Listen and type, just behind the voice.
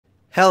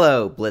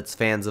Hello, Blitz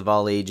fans of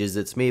all ages,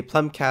 it's me,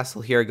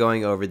 Plumcastle here,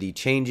 going over the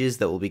changes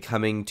that will be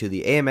coming to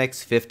the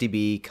AMX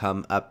 50B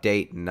come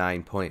Update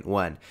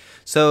 9.1.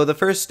 So the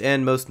first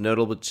and most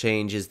notable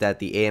change is that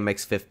the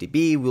AMX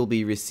 50B will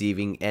be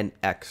receiving an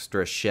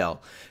extra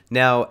shell.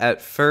 Now,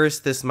 at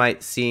first this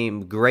might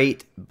seem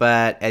great,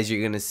 but as you're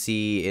going to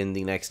see in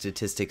the next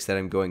statistics that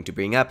I'm going to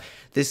bring up,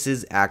 this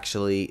is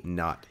actually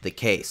not the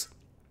case.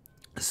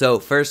 So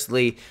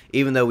firstly,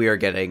 even though we are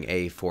getting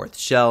a fourth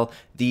shell,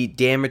 the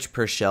damage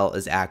per shell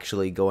is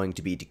actually going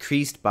to be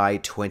decreased by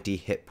 20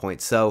 hit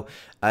points. So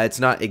it's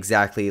not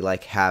exactly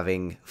like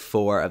having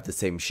 4 of the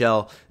same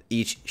shell.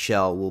 Each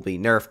shell will be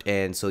nerfed,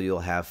 and so you'll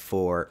have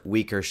 4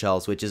 weaker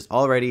shells, which is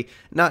already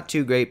not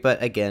too great,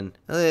 but again,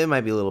 it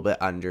might be a little bit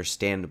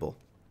understandable.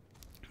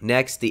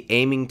 Next, the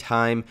aiming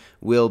time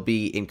will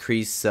be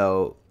increased,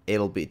 so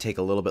it'll take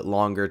a little bit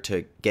longer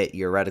to get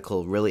your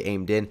reticle really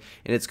aimed in,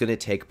 and it's going to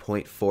take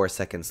 0.4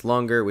 seconds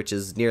longer, which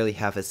is nearly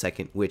half a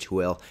second, which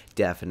will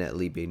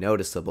definitely be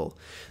noticeable.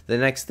 The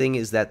next thing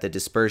is that the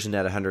dispersion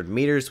at 100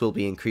 meters will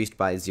be increased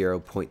by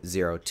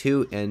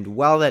 0.02, and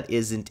while that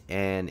isn't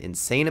an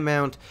insane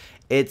amount,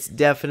 it's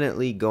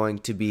definitely going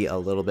to be a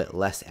little bit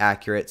less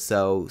accurate,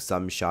 so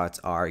some shots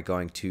are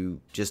going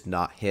to just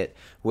not hit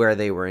where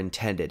they were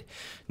intended.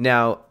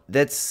 Now,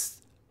 that's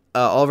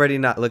already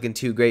not looking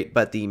too great,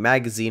 but the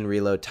magazine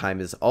reload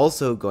time is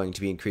also going to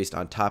be increased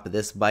on top of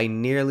this by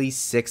nearly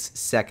 6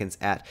 seconds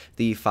at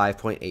the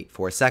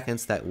 5.84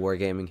 seconds that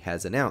Wargaming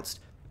has announced.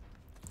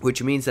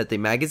 Which means that the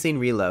magazine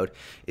reload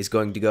is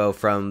going to go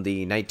from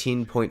the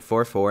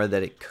 19.44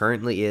 that it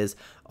currently is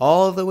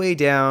all the way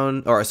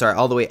down, or sorry,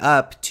 all the way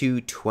up to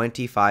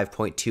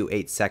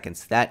 25.28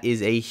 seconds. That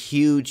is a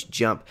huge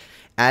jump.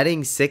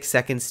 Adding 6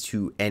 seconds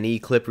to any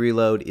clip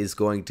reload is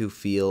going to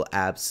feel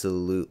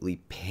absolutely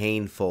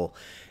painful.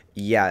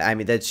 Yeah, I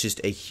mean, that's just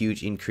a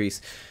huge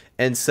increase.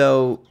 And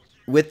so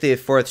with the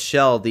fourth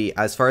shell,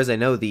 as far as I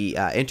know, the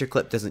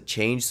interclip doesn't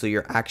change, so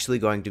you're actually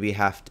going to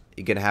have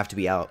to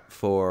be out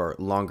for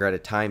longer at a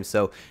time.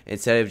 So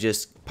instead of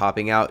just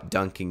popping out,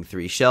 dunking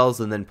 3 shells,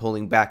 and then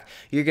pulling back,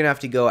 you're gonna have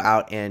to go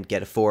out and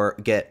get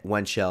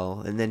 1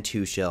 shell, and then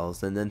 2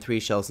 shells, and then 3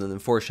 shells, and then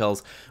 4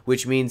 shells,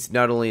 which means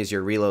not only is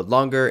your reload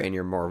longer and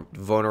you're more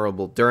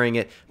vulnerable during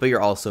it, but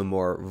you're also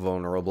more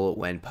vulnerable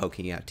when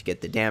poking out to get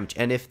the damage.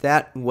 And if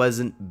that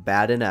wasn't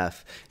bad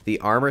enough, the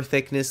armor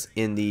thickness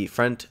in the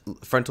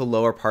frontal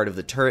lower part of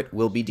the turret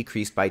will be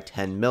decreased by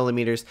 10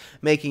 millimeters,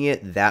 making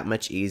it that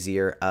much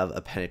easier of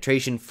a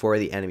penetration for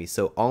the enemy.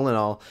 So all in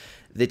all,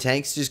 the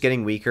tank's just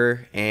getting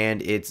weaker,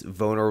 and it's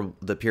vulnerable.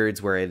 The periods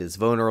where it is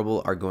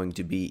vulnerable are going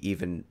to be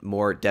even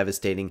more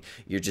devastating.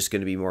 You're just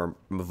going to be more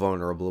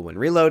vulnerable when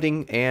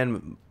reloading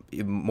and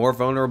more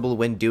vulnerable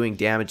when doing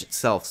damage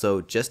itself.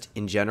 So just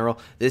in general,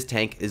 this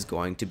tank is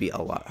going to be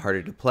a lot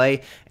harder to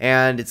play,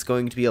 and it's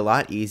going to be a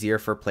lot easier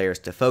for players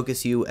to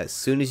focus you as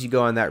soon as you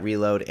go on that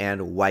reload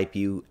and wipe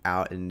you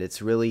out. And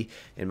it's really,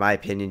 in my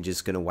opinion,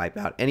 just going to wipe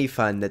out any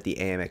fun that the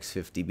AMX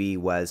 50B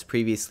was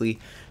previously.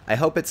 I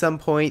hope at some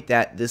point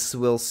that this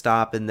will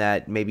stop, and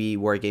that maybe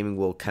Wargaming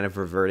will kind of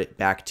revert it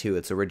back to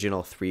its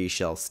original 3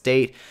 shell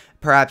state,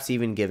 perhaps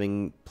even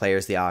giving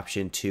players the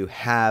option to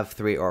have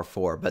 3 or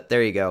 4. But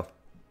there you go.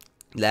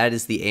 That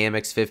is the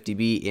AMX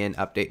 50B in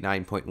Update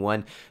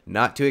 9.1.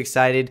 Not too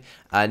excited.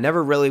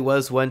 Never really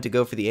was one to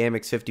go for the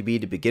AMX 50B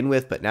to begin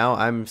with, but now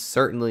I'm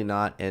certainly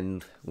not,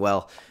 and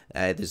well,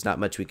 there's not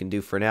much we can do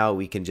for now.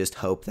 We can just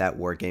hope that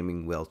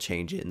Wargaming will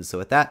change it. And so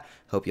with that,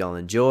 hope y'all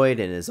enjoyed,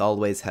 and as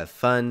always, have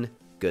fun,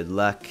 good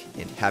luck,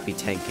 and happy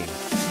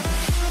tanking.